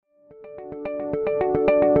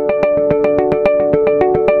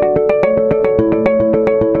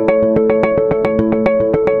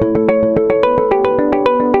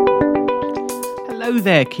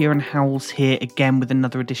Kieran Howells here again with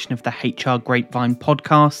another edition of the HR Grapevine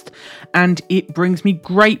podcast, and it brings me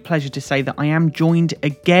great pleasure to say that I am joined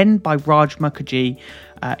again by Raj Mukherjee.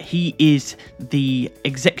 He is the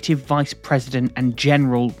Executive Vice President and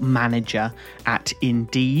General Manager at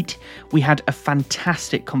Indeed. We had a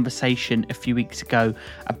fantastic conversation a few weeks ago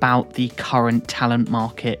about the current talent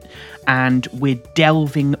market, and we're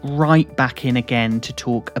delving right back in again to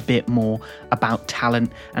talk a bit more about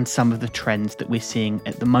talent and some of the trends that we're seeing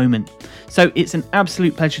at the moment. So it's an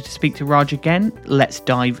absolute pleasure to speak to Raj again. Let's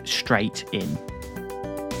dive straight in.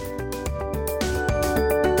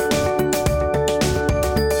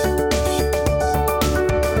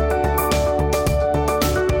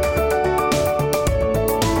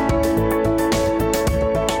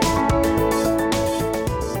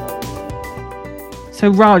 So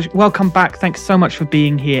Raj, welcome back. Thanks so much for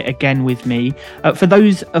being here again with me. For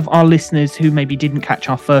those of our listeners who maybe didn't catch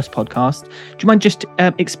our first podcast, do you mind just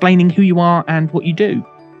explaining who you are and what you do?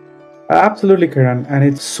 Absolutely, Kiran. And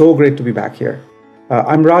it's so great to be back here.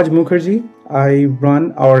 I'm Raj Mukherjee. I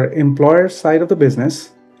run our employer side of the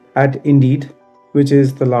business at Indeed, which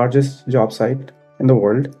is the largest job site in the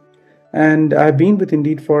world. And I've been with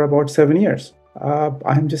Indeed for about 7 years.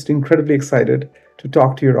 I'm just incredibly excited to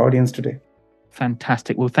talk to your audience today.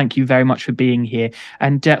 Fantastic. Well, thank you very much for being here.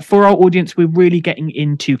 And for our audience, we're really getting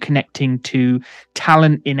into connecting to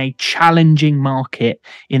talent in a challenging market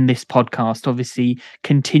in this podcast. Obviously,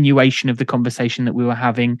 continuation of the conversation that we were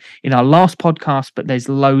having in our last podcast, but there's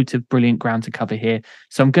loads of brilliant ground to cover here.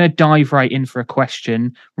 So I'm going to dive right in for a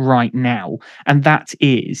question right now. And that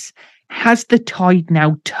is, has the tide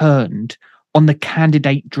now turned on the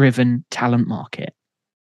candidate-driven talent market?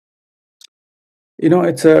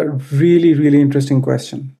 It's a really, really interesting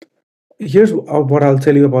question. Here's what I'll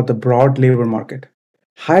tell you about the broad labor market.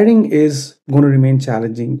 Hiring is going to remain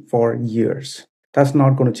challenging for years. That's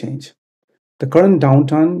not going to change. The current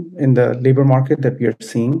downturn in the labor market that we are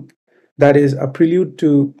seeing, that is a prelude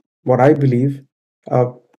to what I believe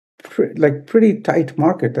a pretty tight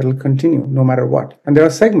market that will continue no matter what. And there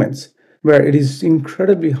are segments where it is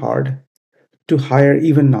incredibly hard to hire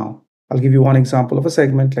even now. I'll give you one example of a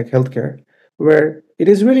segment like healthcare, where it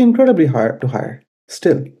is really incredibly hard to hire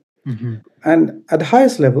still. Mm-hmm. And at the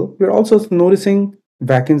highest level, we're also noticing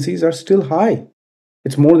vacancies are still high.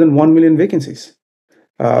 It's more than 1 million vacancies,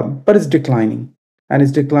 but it's declining, and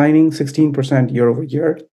it's declining 16% year over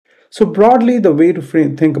year. So broadly, the way to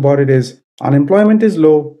think about it is unemployment is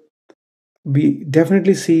low. We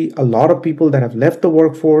definitely see a lot of people that have left the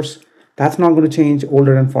workforce. That's not going to change.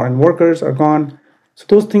 Older and foreign workers are gone. So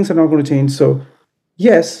those things are not going to change. So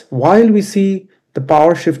yes, while we see the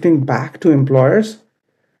power shifting back to employers,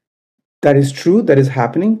 that is true, that is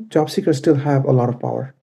happening. Job seekers still have a lot of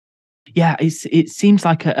power. Yeah, it seems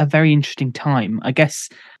like a very interesting time. I guess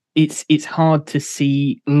it's hard to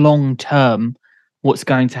see long term what's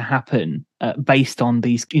going to happen based on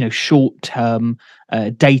these short term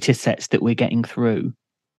data sets that we're getting through.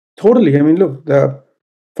 Totally. I mean, look,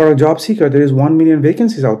 for a job seeker, there is 1 million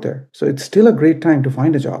vacancies out there, so it's still a great time to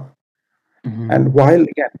find a job. Mm-hmm. And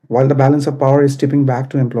while the balance of power is tipping back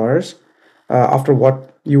to employers, after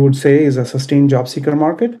what you would say is a sustained job seeker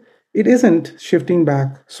market, it isn't shifting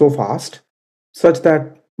back so fast such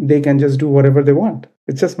that they can just do whatever they want.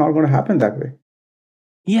 It's just not going to happen that way.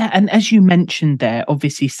 Yeah, and as you mentioned there,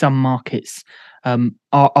 obviously some markets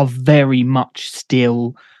are very much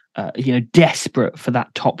still desperate for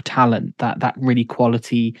that top talent, that really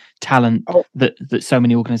quality talent that so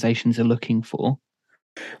many organizations are looking for.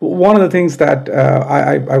 One of the things that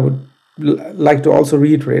I would like to also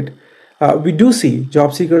reiterate, we do see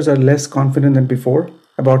job seekers are less confident than before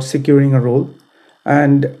about securing a role.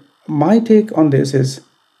 And my take on this is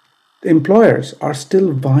employers are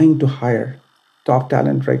still vying to hire top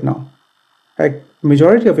talent right now. Like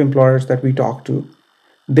majority of employers that we talk to,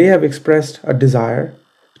 they have expressed a desire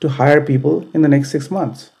to hire people in the next 6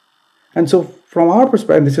 months. And so from our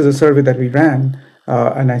perspective, this is a survey that we ran,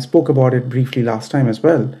 and I spoke about it briefly last time as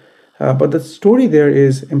well. But the story there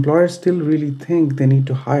is employers still really think they need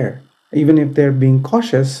to hire, even if they're being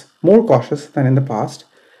cautious, more cautious than in the past,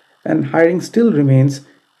 and hiring still remains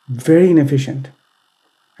very inefficient.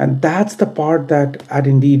 And that's the part that at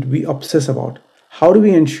Indeed we obsess about. How do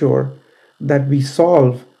we ensure that we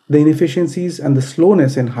solve the inefficiencies and the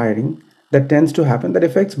slowness in hiring that tends to happen that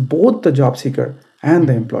affects both the job seeker and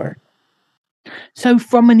the employer? So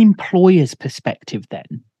from an employer's perspective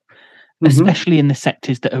then, especially in the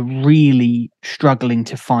sectors that are really struggling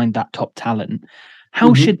to find that top talent,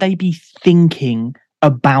 how should they be thinking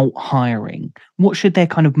about hiring? What should their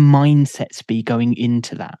kind of mindsets be going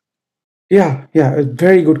into that? Yeah, a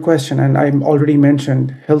very good question. And I already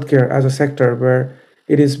mentioned healthcare as a sector where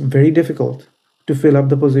it is very difficult to fill up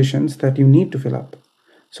the positions that you need to fill up.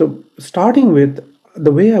 So, starting with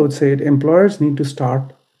the way I would say it, employers need to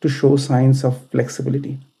start to show signs of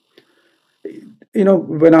flexibility.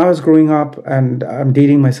 When I was growing up, and I'm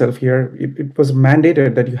dating myself here, it was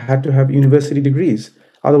mandated that you had to have university degrees.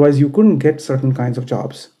 Otherwise, you couldn't get certain kinds of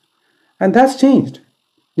jobs. And that's changed.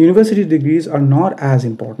 University degrees are not as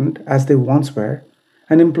important as they once were,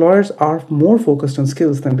 and employers are more focused on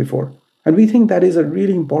skills than before. And we think that is a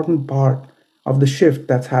really important part of the shift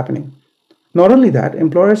that's happening. Not only that,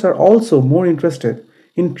 employers are also more interested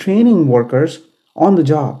in training workers on the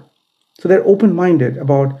job. So they're open minded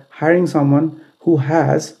about hiring someone who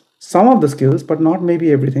has some of the skills, but not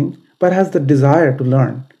maybe everything, but has the desire to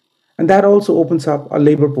learn. And that also opens up a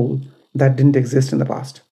labor pool that didn't exist in the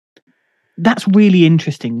past. That's really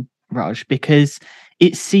interesting, Raj, because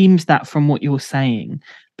it seems that from what you're saying,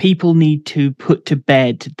 people need to put to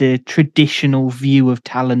bed the traditional view of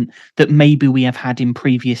talent that maybe we have had in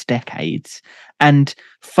previous decades and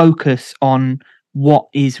focus on what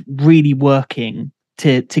is really working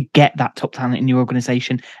to get that top talent in your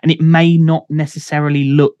organization. And it may not necessarily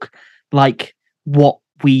look like what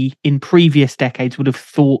we in previous decades would have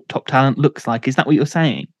thought top talent looks like. Is that what you're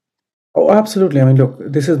saying? Oh, absolutely. I mean, look,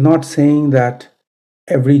 this is not saying that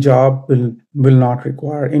every job will not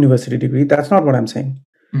require a university degree. That's not what I'm saying.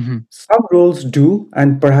 Hmm. Some roles do,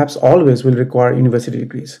 and perhaps always will require university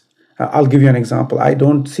degrees. I'll give you an example. I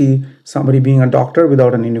don't see somebody being a doctor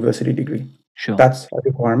without an university degree. Sure. That's a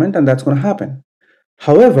requirement, and that's going to happen.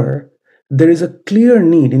 However, there is a clear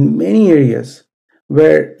need in many areas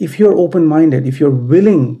where, if you're open minded, if you're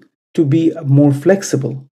willing to be more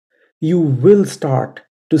flexible, you will start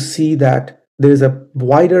to see that there is a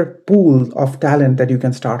wider pool of talent that you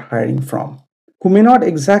can start hiring from who may not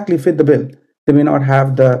exactly fit the bill. They may not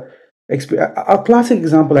have the A classic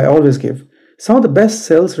example I always give, some of the best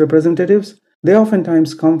sales representatives, they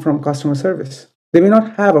oftentimes come from customer service. They may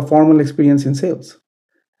not have a formal experience in sales,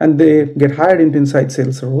 and they get hired into inside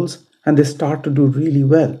sales roles and they start to do really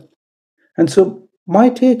well. And so, my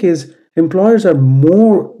take is employers are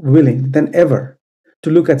more willing than ever to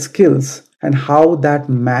look at skills and how that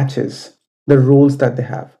matches the roles that they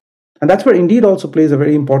have. And that's where Indeed also plays a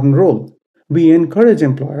very important role. We encourage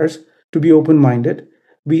employers to be open minded.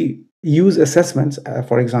 We use assessments,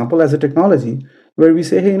 for example, as a technology where we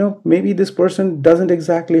say, hey, maybe this person doesn't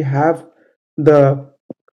exactly have the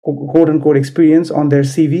quote unquote experience on their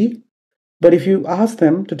CV, but if you ask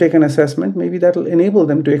them to take an assessment, maybe that will enable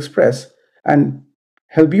them to express and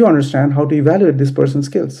help you understand how to evaluate this person's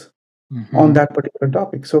skills on Hmm. that particular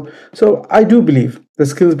topic. So I do believe the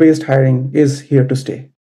skills based hiring is here to stay.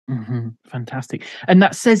 Fantastic. And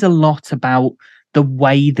that says a lot about the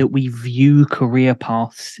way that we view career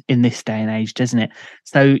paths in this day and age, doesn't it?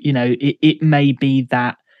 So, it may be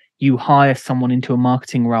that you hire someone into a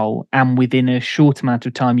marketing role and within a short amount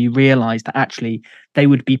of time you realize that actually they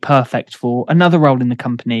would be perfect for another role in the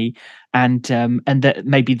company, and that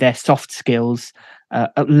maybe their soft skills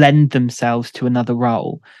lend themselves to another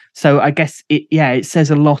role. So I guess it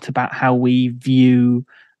says a lot about how we view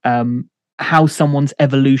um, how someone's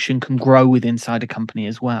evolution can grow with inside a company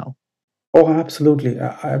as well. Oh, absolutely.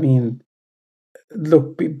 I mean,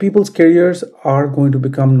 look, people's careers are going to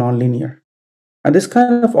become nonlinear. And this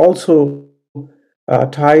kind of also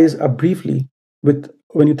ties up briefly with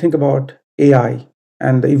when you think about AI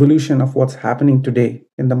and the evolution of what's happening today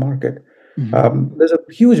in the market. Hmm. There's a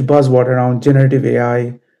huge buzzword around generative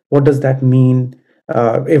AI. What does that mean?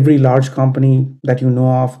 Every large company that you know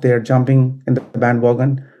of, they're jumping in the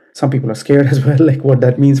bandwagon. Some people are scared as well, like what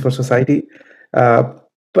that means for society. Uh,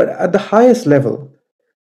 but at the highest level,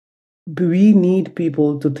 we need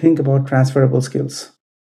people to think about transferable skills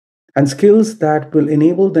and skills that will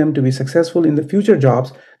enable them to be successful in the future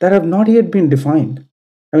jobs that have not yet been defined.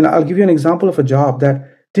 I mean, I'll give you an example of a job that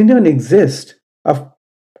didn't even exist, of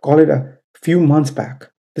call it a few months back.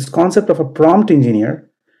 This concept of a prompt engineer,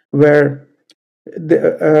 where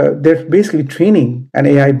they're basically training an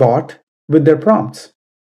AI bot with their prompts.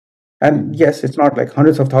 And yes, it's not like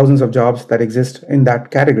hundreds of thousands of jobs that exist in that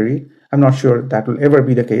category. I'm not sure that will ever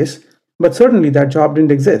be the case, but certainly that job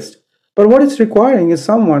didn't exist. But what it's requiring is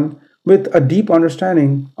someone with a deep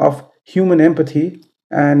understanding of human empathy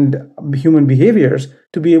and human behaviors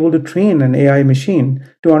to be able to train an AI machine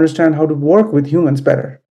to understand how to work with humans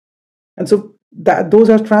better. And so that those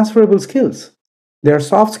are transferable skills. They are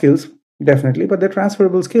soft skills, definitely, but they're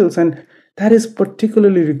transferable skills. And that is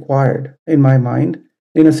particularly required, in my mind,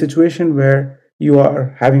 in a situation where you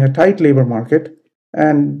are having a tight labor market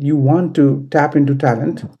and you want to tap into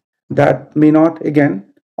talent. that may not,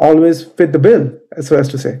 again, always fit the bill, so as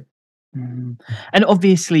to say. Mm. And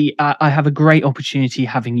obviously, I have a great opportunity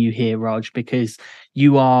having you here, Raj, because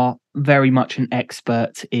you are very much an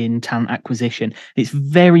expert in talent acquisition. It's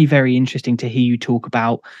very, very interesting to hear you talk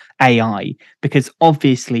about AI because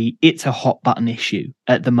obviously it's a hot button issue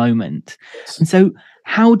at the moment. Yes. And so,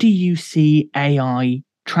 how do you see AI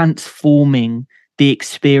transforming the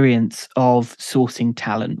experience of sourcing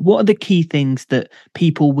talent? What are the key things that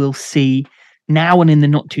people will see now and in the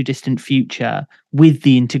not too distant future with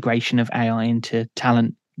the integration of AI into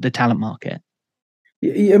the talent market?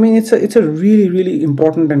 I mean, it's a really, really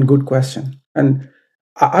important and good question. And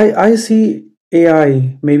I see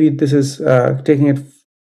AI, maybe this is taking it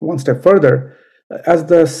one step further, as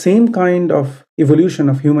the same kind of evolution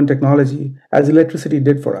of human technology as electricity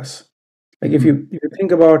did for us. Like Mhm. if you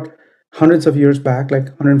think about hundreds of years back, like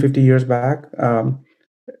 150 years back,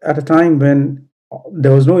 at a time when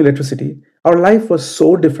there was no electricity, our life was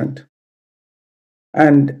so different.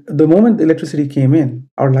 And the moment electricity came in,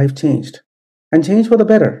 our life changed and changed for the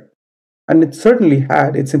better. And it certainly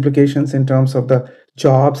had its implications in terms of the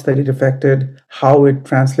jobs that it affected, how it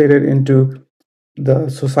translated into the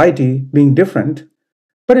society being different.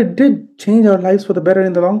 But it did change our lives for the better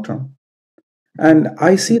in the long term. And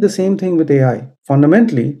I see the same thing with AI.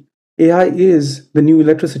 Fundamentally, AI is the new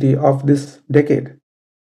electricity of this decade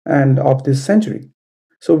and of this century.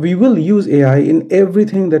 So we will use AI in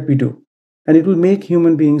everything that we do, and it will make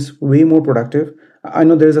human beings way more productive. I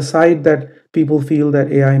know there's a side that people feel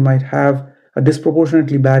that AI might have a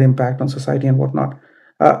disproportionately bad impact on society and whatnot.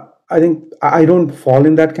 I think I don't fall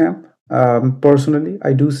in that camp. Personally,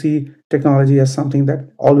 I do see technology as something that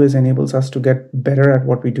always enables us to get better at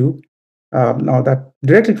what we do. Now, that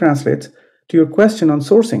directly translates to your question on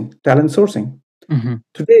sourcing, talent sourcing. Mhm.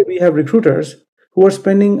 Today, we have recruiters who are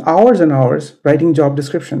spending hours and hours writing job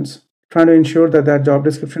descriptions, trying to ensure that that job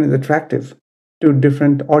description is attractive to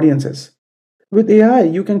different audiences. With AI,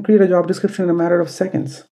 you can create a job description in a matter of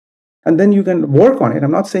seconds, and then you can work on it.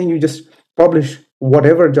 I'm not saying you just publish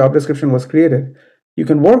whatever job description was created. You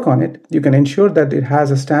can work on it. You can ensure that it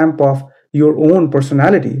has a stamp of your own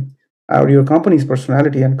personality or your company's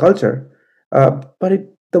personality and culture.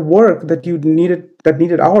 The work that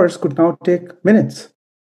needed hours could now take minutes.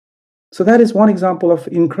 So that is one example of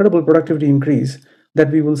incredible productivity increase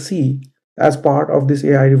that we will see as part of this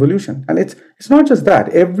AI revolution. And it's not just that.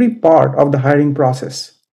 Every part of the hiring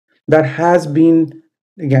process that has been,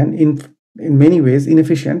 again, in many ways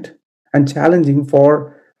inefficient and challenging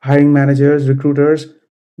for hiring managers, recruiters,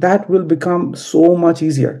 that will become so much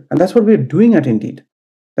easier. And that's what we're doing at Indeed.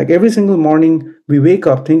 Like every single morning, we wake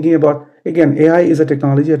up thinking about, again, AI is a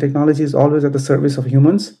technology. A technology is always at the service of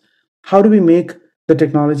humans. How do we make the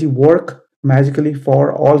technology work magically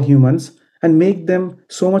for all humans and make them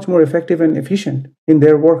so much more effective and efficient in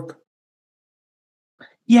their work?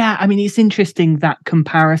 Yeah, I mean, it's interesting that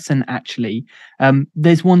comparison actually.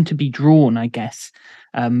 There's one to be drawn, I guess,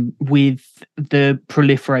 with the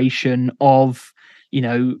proliferation of, you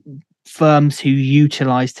know, firms who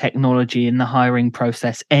utilize technology in the hiring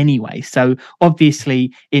process anyway. So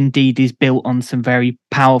obviously, Indeed is built on some very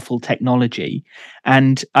powerful technology.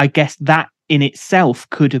 And I guess that in itself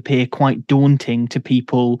could appear quite daunting to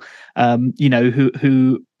people,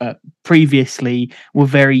 who previously were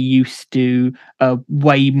very used to a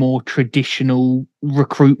way more traditional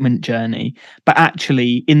recruitment journey. But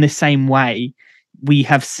actually, in the same way, we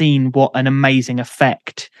have seen what an amazing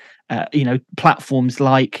effect, platforms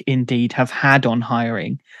like Indeed have had on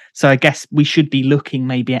hiring. So I guess we should be looking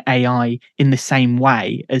maybe at AI in the same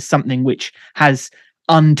way as something which has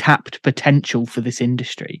untapped potential for this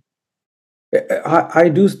industry. I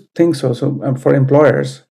do think so. So for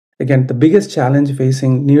employers, again, the biggest challenge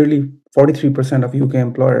facing nearly 43% of UK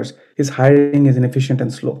employers is hiring is inefficient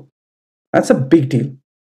and slow. That's a big deal.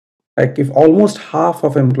 Like if almost half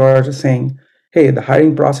of employers are saying, hey, the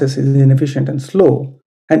hiring process is inefficient and slow,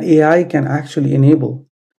 and AI can actually enable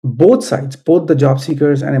both sides, both the job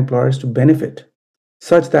seekers and employers to benefit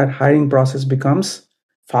such that hiring process becomes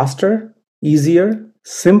faster, easier,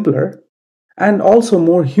 simpler, and also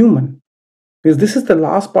more human. Because this is the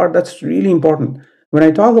last part that's really important. When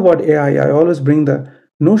I talk about AI, I always bring the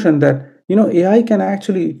notion that AI can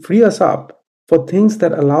actually free us up for things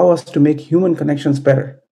that allow us to make human connections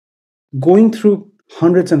better. Going through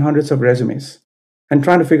hundreds and hundreds of resumes and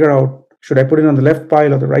trying to figure out, should I put it on the left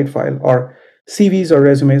file or the right file, or CVs or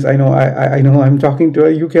resumes. I know I'm talking to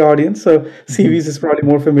a UK audience, so Mhm. CVs is probably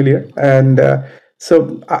more familiar. And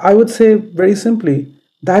so I would say very simply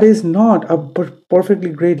that is not a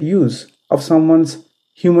perfectly great use of someone's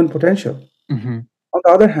human potential. Mhm. On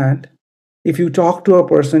the other hand, If you talk to a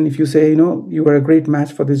person, if you say, you are a great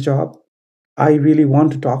match for this job, I really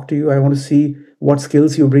want to talk to you, I want to see what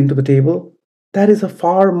skills you bring to the table, that is a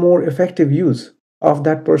far more effective use of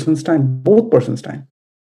that person's time, both persons' time.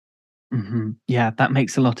 Yeah, that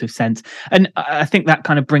makes a lot of sense. And I think that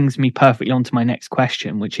kind of brings me perfectly on to my next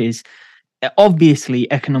question, which is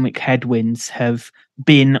obviously economic headwinds have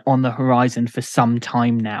been on the horizon for some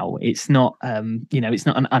time now. It's not it's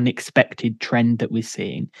not an unexpected trend that we're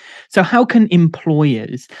seeing. So how can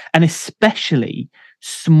employers, and especially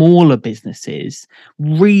smaller businesses,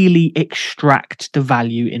 really extract the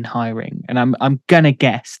value in hiring? And I'm gonna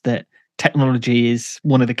guess that technology is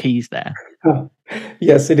one of the keys there. Huh.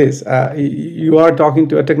 Yes, it is. You are talking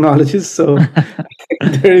to a technologist, so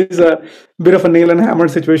there is a bit of a nail and hammer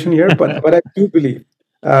situation here. But I do believe,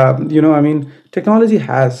 technology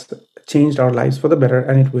has changed our lives for the better,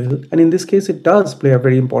 and it will. And in this case, it does play a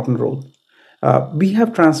very important role. We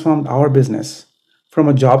have transformed our business from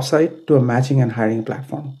a job site to a matching and hiring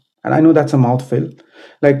platform. And I know that's a mouthful,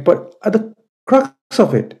 but at the crux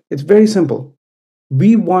of it, it's very simple.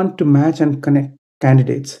 We want to match and connect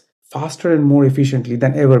candidates faster and more efficiently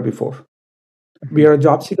than ever before. We are a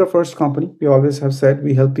job seeker first company. We always have said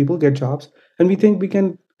we help people get jobs, and we think we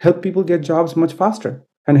can help people get jobs much faster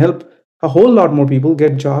and help a whole lot more people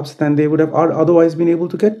get jobs than they would have otherwise been able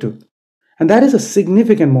to get to. And that is a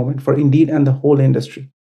significant moment for Indeed and the whole industry.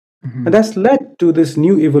 And that's led to this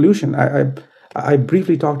new evolution. I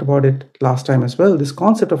briefly talked about it last time as well, this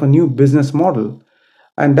concept of a new business model,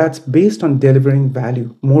 and that's based on delivering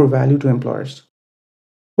value, more value to employers.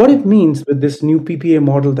 What it means with this new PPA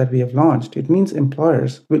model that we have launched, it means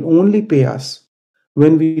employers will only pay us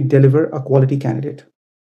when we deliver a quality candidate.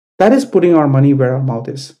 That is putting our money where our mouth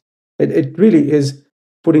is. It really is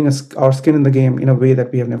putting our skin in the game in a way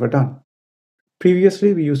that we have never done.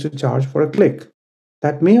 Previously, we used to charge for a click.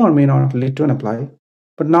 That may or may not lead to an apply,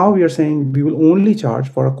 but now we are saying we will only charge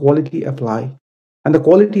for a quality apply, and the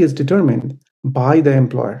quality is determined by the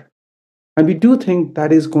employer. And we do think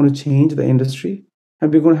that is going to change the industry,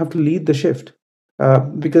 and we're going to have to lead the shift.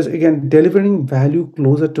 Because again, delivering value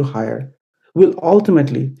closer to hire will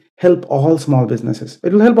ultimately help all small businesses.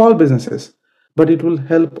 It will help all businesses, but it will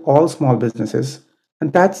help all small businesses.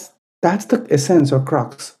 And that's the essence or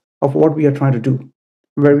crux of what we are trying to do,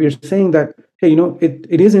 where we are saying that, hey,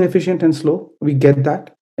 it is inefficient and slow. We get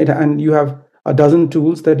that. And you have a dozen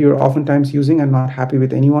tools that you're oftentimes using and not happy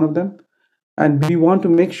with any one of them. And we want to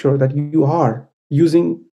make sure that you are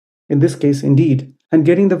using, in this case, Indeed, and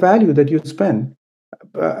getting the value that you spend.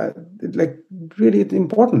 Uh, like, really, it's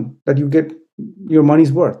important that you get your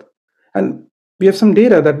money's worth. And we have some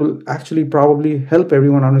data that will actually probably help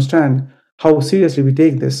everyone understand how seriously we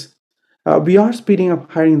take this. We are speeding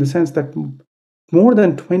up hiring in the sense that more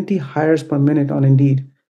than 20 hires per minute on Indeed,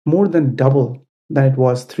 more than double than it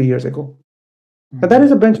was 3 years ago. And that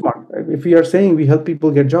is a benchmark. If we are saying we help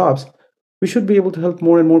people get jobs, we should be able to help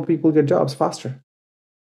more and more people get jobs faster.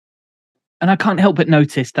 And I can't help but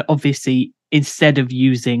notice that obviously, instead of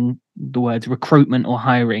using the words recruitment or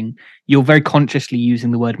hiring, you're very consciously using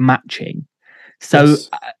the word matching. So, Yes.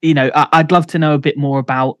 I'd love to know a bit more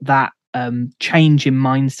about that change in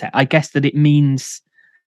mindset. I guess that it means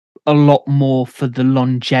a lot more for the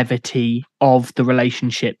longevity of the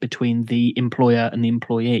relationship between the employer and the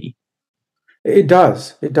employee. It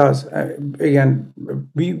does. It does. Again,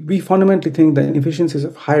 we fundamentally think the inefficiencies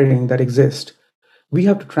of hiring that exist, we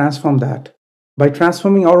have to transform that by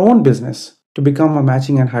transforming our own business to become a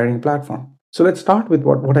matching and hiring platform. So let's start with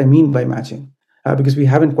what I mean by matching, because we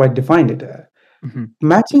haven't quite defined it. Mhm.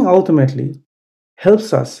 Matching ultimately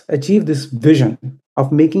helps us achieve this vision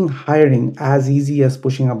of making hiring as easy as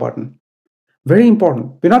pushing a button. Very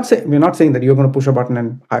important. We're not saying that you're going to push a button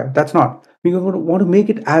and hire. That's not. We're going to want to make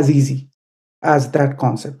it as easy as that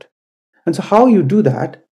concept. And so, how you do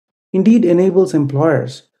that indeed enables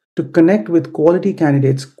employers to connect with quality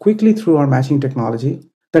candidates quickly through our matching technology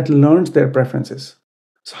that learns their preferences.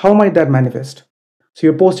 So, how might that manifest? So,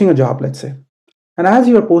 you're posting a job, let's say. And as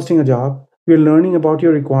you are posting a job, we're learning about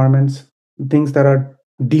your requirements, things that are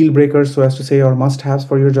deal breakers, so as to say, or must haves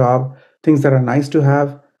for your job, things that are nice to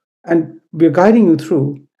have. And we're guiding you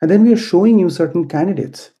through, and then we are showing you certain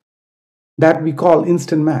candidates that we call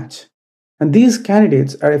instant match. And these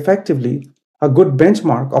candidates are effectively a good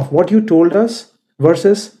benchmark of what you told us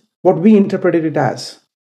versus what we interpreted it as.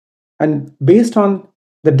 And based on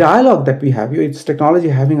the dialogue that we have, it's technology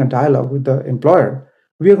having a dialogue with the employer,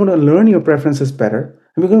 we are going to learn your preferences better.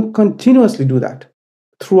 And we're going to continuously do that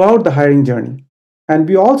throughout the hiring journey. And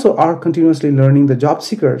we also are continuously learning the job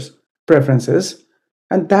seekers' preferences.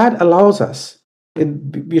 And that allows us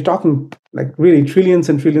we're talking like really trillions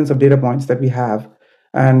and trillions of data points that we have,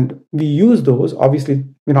 and we use those. Obviously,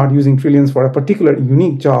 we're not using trillions for a particular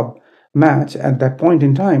unique job match at that point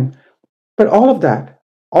in time, but all of that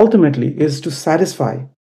ultimately is to satisfy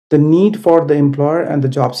the need for the employer and the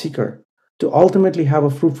job seeker to ultimately have a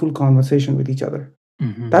fruitful conversation with each other.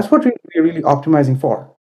 Hmm. That's what we're really optimizing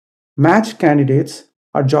for. Match candidates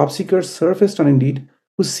are job seekers surfaced on Indeed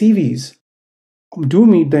whose CVs do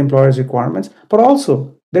meet the employer's requirements, but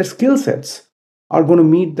also their skill sets are going to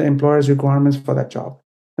meet the employer's requirements for that job.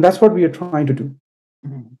 And that's what we are trying to do.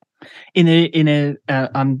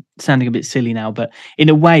 I'm sounding a bit silly now, but in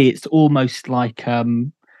a way, it's almost like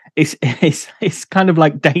it's kind of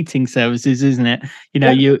like dating services, isn't it?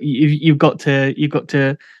 Yeah, You've got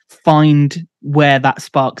to find where that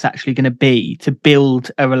spark's actually going to be to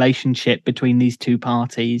build a relationship between these two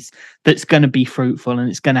parties that's going to be fruitful and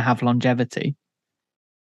it's going to have longevity.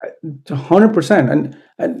 100%. And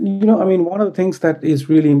I mean, one of the things that is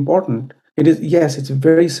really important, it is, yes, it's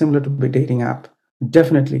very similar to a dating app,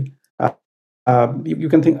 definitely. You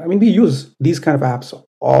can think, I mean, we use these kind of apps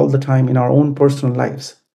all the time in our own personal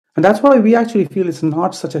lives. And that's why we actually feel it's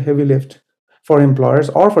not such a heavy lift for employers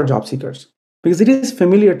or for job seekers, because it is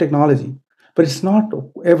familiar technology, but it's not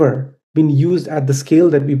ever been used at the scale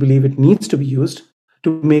that we believe it needs to be used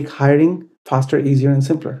to make hiring faster, easier, and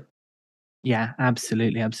simpler. Yeah,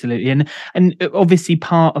 absolutely, absolutely. And obviously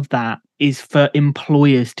part of that is for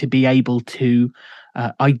employers to be able to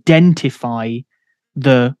identify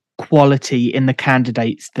the quality in the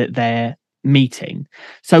candidates that they're meeting.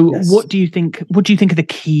 So Yes. what do you think are the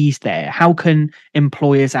keys there? How can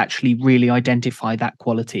employers actually really identify that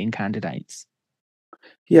quality in candidates?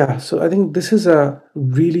 Yeah, so I think this is a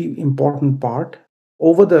really important part.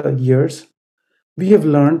 Over the years, we have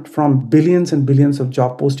learned from billions and billions of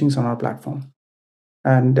job postings on our platform.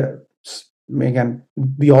 And again,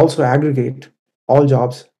 we also aggregate all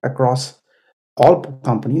jobs across all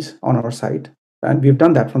companies on our site. And we've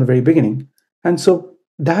done that from the very beginning. And so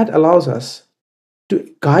that allows us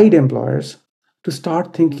to guide employers to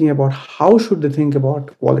start thinking about how should they think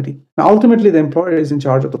about quality. Now, ultimately, the employer is in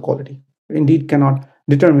charge of the quality. Indeed, cannot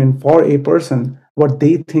determine for a person what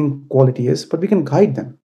they think quality is, but we can guide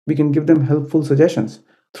them. We can give them helpful suggestions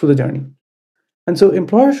through the journey. And so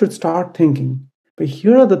employers should start thinking, but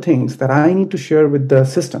here are the things that I need to share with the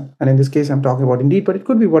system. And in this case, I'm talking about Indeed, but it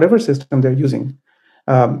could be whatever system they're using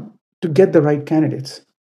to get the right candidates.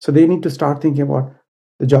 So they need to start thinking about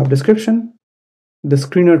the job description, the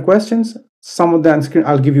screener questions. Some of them,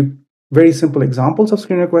 I'll give you very simple examples of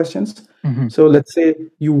screener questions. Hmm. So let's say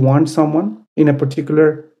you want someone in a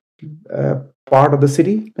particular uh, part of the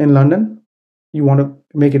city in London. You want to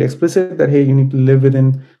make it explicit that, hey, you need to live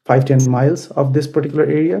within 5-10 miles of this particular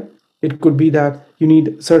area. It could be that you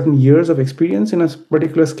need certain years of experience in a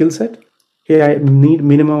particular skill set. Hey, I need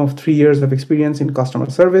minimum of 3 years of experience in customer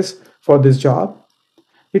service for this job.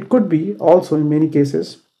 It could be also in many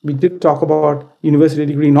cases, we did talk about university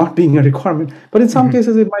degree not being a requirement, but in some Hmm.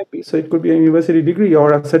 cases it might be. So it could be a university degree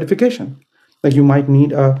or a certification. Like you might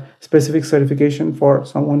need a specific certification for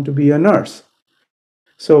someone to be a nurse.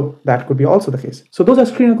 So that could be also the case. So those are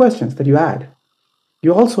screener questions that you add.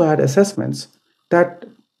 You also add assessments that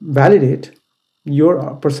validate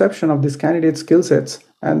your perception of this candidate's skill sets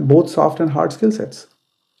and both soft and hard skill sets.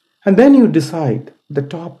 And then you decide the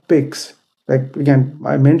top picks. Like again,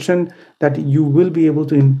 I mentioned that you will be able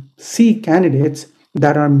to see candidates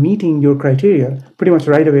that are meeting your criteria pretty much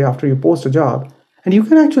right away after you post a job. And you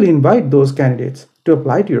can actually invite those candidates to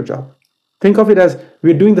apply to your job. Think of it as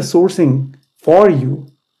we're doing the sourcing for you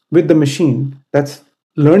with the machine that's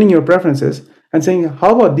learning your preferences and saying,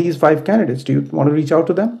 how about these 5 candidates? Do you want to reach out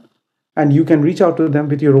to them? And you can reach out to them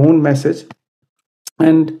with your own message.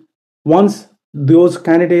 And once those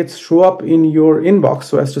candidates show up in your inbox,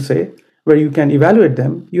 so as to say, where you can evaluate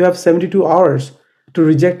them, you have 72 hours to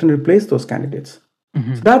reject and replace those candidates. So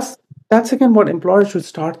Hmm. that's again what employers should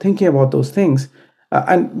start thinking about those things.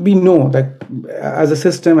 And we know that as a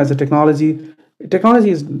system, as a technology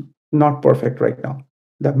is not perfect right now.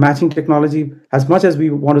 The matching technology, as much as we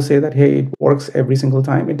want to say that, hey, it works every single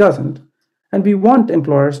time, it doesn't. And we want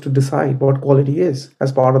employers to decide what quality is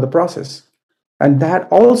as part of the process. And that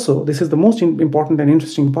also, this is the most important and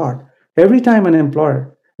interesting part. Every time an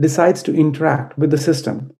employer decides to interact with the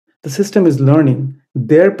system is learning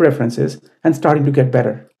their preferences and starting to get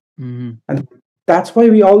better. Hmm. And that's why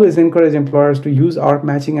we always encourage employers to use our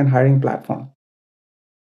matching and hiring platform.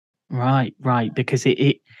 Right, right, because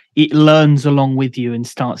it learns along with you and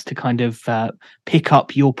starts to kind of pick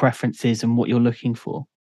up your preferences and what you're looking for.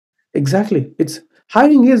 Exactly. It's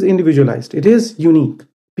hiring is individualized. It is unique.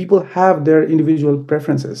 People have their individual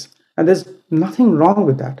preferences, and there's nothing wrong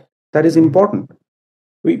with that. That is important.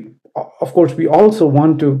 We, of course, we also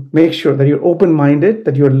want to make sure that you're open-minded,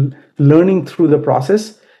 that you're learning through the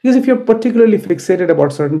process. Because if you're particularly fixated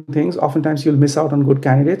about certain things, oftentimes you'll miss out on good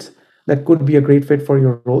candidates that could be a great fit for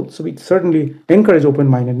your role. So we certainly encourage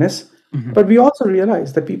open-mindedness, but we also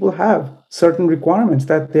realize that people have certain requirements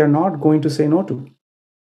that they are not going to say no to.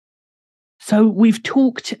 So we've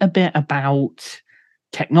talked a bit about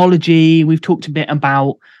technology. We've talked a bit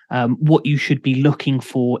about what you should be looking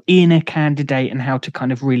for in a candidate and how to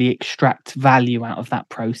kind of really extract value out of that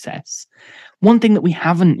process. One thing that we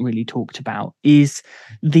haven't really talked about is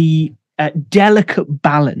the delicate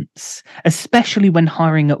balance, especially when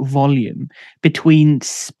hiring at volume, between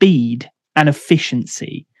speed and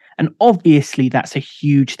efficiency. And obviously, that's a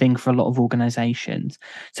huge thing for a lot of organizations.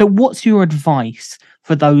 So, what's your advice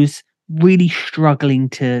for those really struggling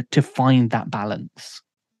to find that balance?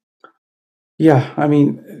 Yeah, I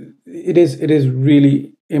mean, it is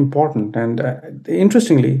really important, and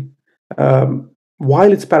interestingly,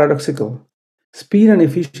 while it's paradoxical, speed and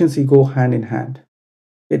efficiency go hand in hand.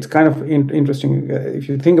 It's kind of interesting if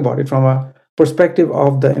you think about it from a perspective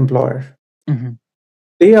of the employer. Mhm.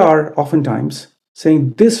 They are oftentimes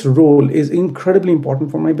saying this role is incredibly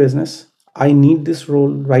important for my business. I need this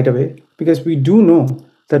role right away, because we do know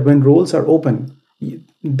that when roles are open,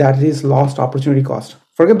 that is lost opportunity cost.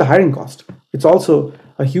 Forget the hiring cost. It's also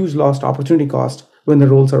a huge lost opportunity cost when the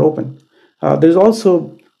roles are open. There's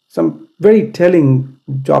also some very telling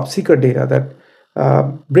job seeker data that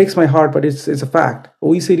breaks my heart, but it's a fact.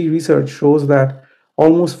 OECD research shows that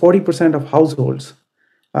almost 40% of households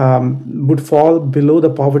would fall below the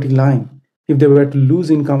poverty line if they were to lose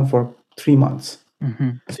income for 3 months.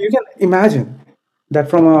 So you can imagine that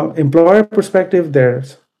from an employer perspective,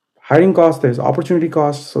 there's hiring costs, there's opportunity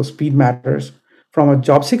costs, so speed matters. From a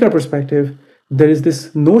job seeker perspective, there is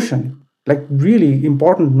this notion, like really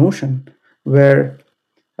important notion, where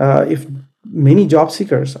if many job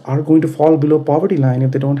seekers are going to fall below poverty line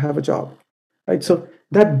if they don't have a job, right? So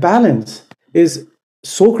that balance is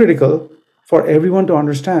so critical for everyone to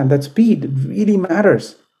understand that speed really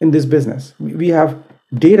matters in this business. We have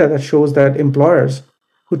data that shows that employers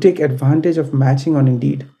who take advantage of matching on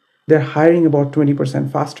Indeed, they're hiring about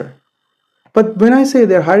 20% faster. But when I say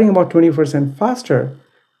they're hiring about 20% faster,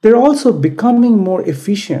 they're also becoming more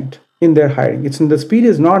efficient in their hiring. It's the speed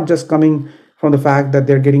is not just coming from the fact that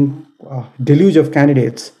they're getting a deluge of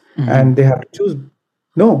candidates and they have to choose.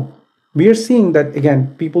 No, we are seeing that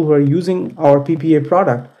again, people who are using our PPA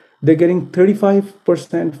product, they're getting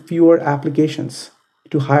 35% fewer applications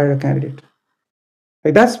to hire a candidate.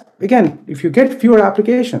 Like that's again, if you get fewer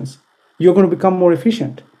applications, you're going to become more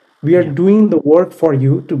efficient. We are Yeah. doing the work for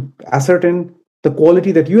you to ascertain the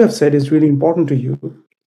quality that you have said is really important to you.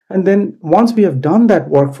 And then once we have done that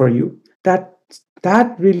work for you,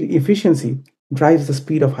 that really efficiency drives the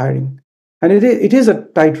speed of hiring. And it is a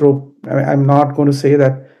tightrope. I'm not going to say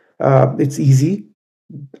that it's easy.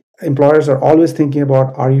 Employers are always thinking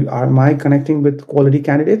about am I connecting with quality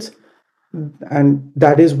candidates? And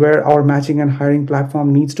that is where our matching and hiring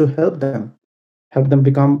platform needs to help them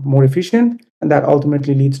become more efficient, and that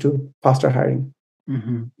ultimately leads to faster hiring.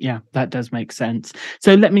 Yeah, that does make sense.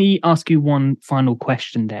 So let me ask you one final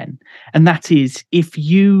question then. And that is, if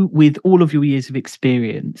you, with all of your years of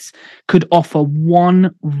experience, could offer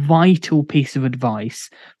one vital piece of advice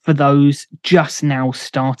for those just now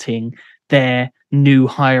starting their new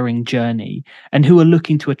hiring journey and who are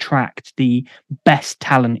looking to attract the best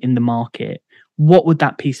talent in the market, what would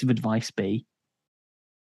that piece of advice be?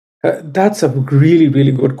 That's a really,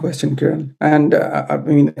 really good question, Kiran. And I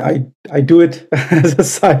mean, I do it as a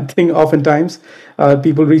side thing oftentimes.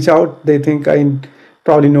 People reach out, they think I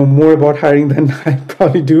probably know more about hiring than I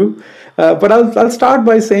probably do. But I'll start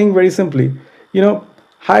by saying very simply, you know,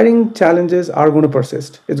 hiring challenges are going to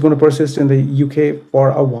persist. It's going to persist in the UK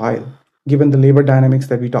for a while, given the labor dynamics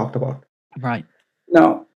that we talked about. Right.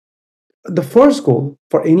 Now, the first goal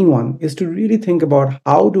for anyone is to really think about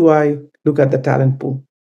how do I look at the talent pool?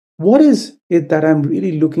 What is it that I'm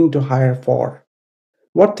really looking to hire for?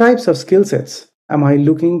 What types of skill sets am I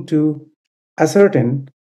looking to ascertain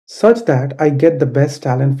such that I get the best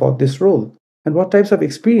talent for this role? And what types of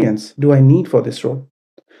experience do I need for this role?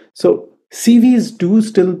 So CVs do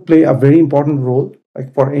still play a very important role,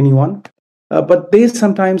 like for anyone, but they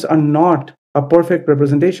sometimes are not a perfect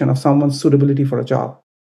representation of someone's suitability for a job.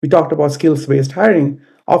 We talked about skills-based hiring.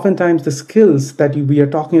 Oftentimes, the skills that we are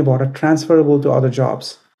talking about are transferable to other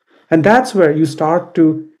jobs, and that's where you start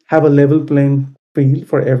to have a level playing field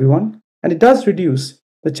for everyone, and it does reduce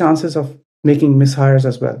the chances of making mishires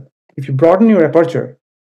as well. If you broaden your aperture,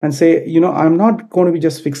 and say, I'm not going to be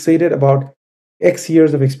just fixated about X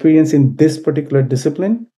years of experience in this particular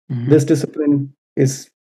discipline. This discipline is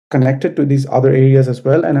connected to these other areas as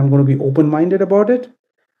well. And I'm going to be open-minded about it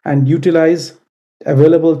and utilize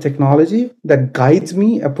available technology that guides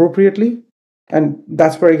me appropriately. And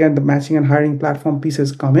that's where, again, the matching and hiring platform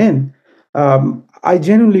pieces come in. I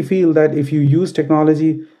genuinely feel that if you use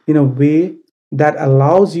technology in a way that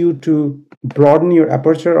allows you to broaden your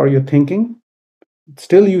aperture or your thinking,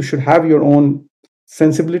 still you should have your own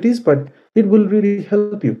sensibilities, but it will really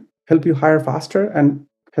help you hire faster and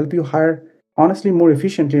help you hire honestly more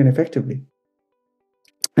efficiently and effectively,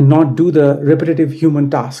 and not do the repetitive human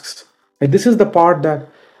tasks. And this is the part that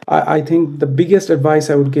I think the biggest advice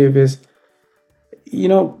I would give is,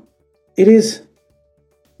 it is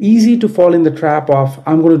easy to fall in the trap of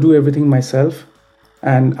I'm going to do everything myself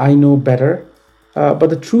and I know better. But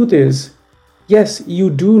the truth is, yes, you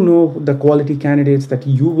do know the quality candidates that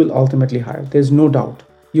you will ultimately hire. There's no doubt.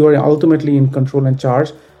 You are ultimately in control and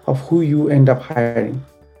charge of who you end up hiring.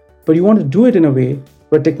 But you want to do it in a way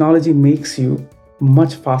where technology makes you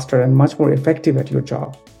much faster and much more effective at your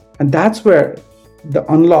job. And that's where the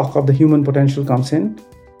unlock of the human potential comes in.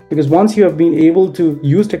 Because once you have been able to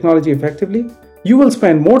use technology effectively, you will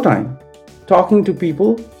spend more time talking to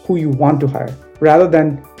people who you want to hire rather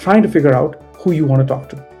than trying to figure out who you want to talk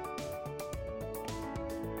to.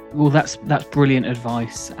 Well, that's brilliant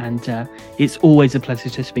advice, and it's always a pleasure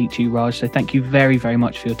to speak to you, Raj. So thank you very, very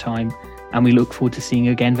much for your time, and we look forward to seeing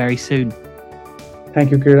you again very soon.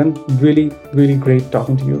 Thank you, Kiran. Really, really great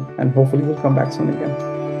talking to you, and hopefully we'll come back soon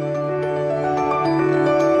again.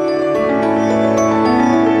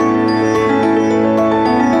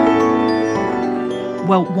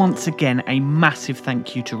 Well, once again, a massive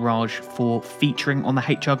thank you to Raj for featuring on the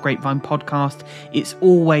HR Grapevine podcast. It's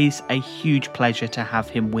always a huge pleasure to have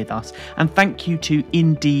him with us. And thank you to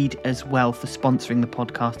Indeed as well for sponsoring the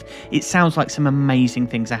podcast. It sounds like some amazing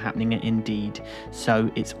things are happening at Indeed,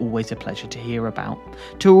 so it's always a pleasure to hear about.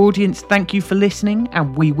 To our audience, thank you for listening,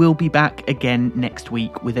 and we will be back again next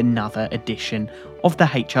week with another edition of the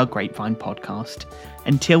HR Grapevine podcast.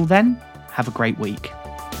 Until then, have a great week.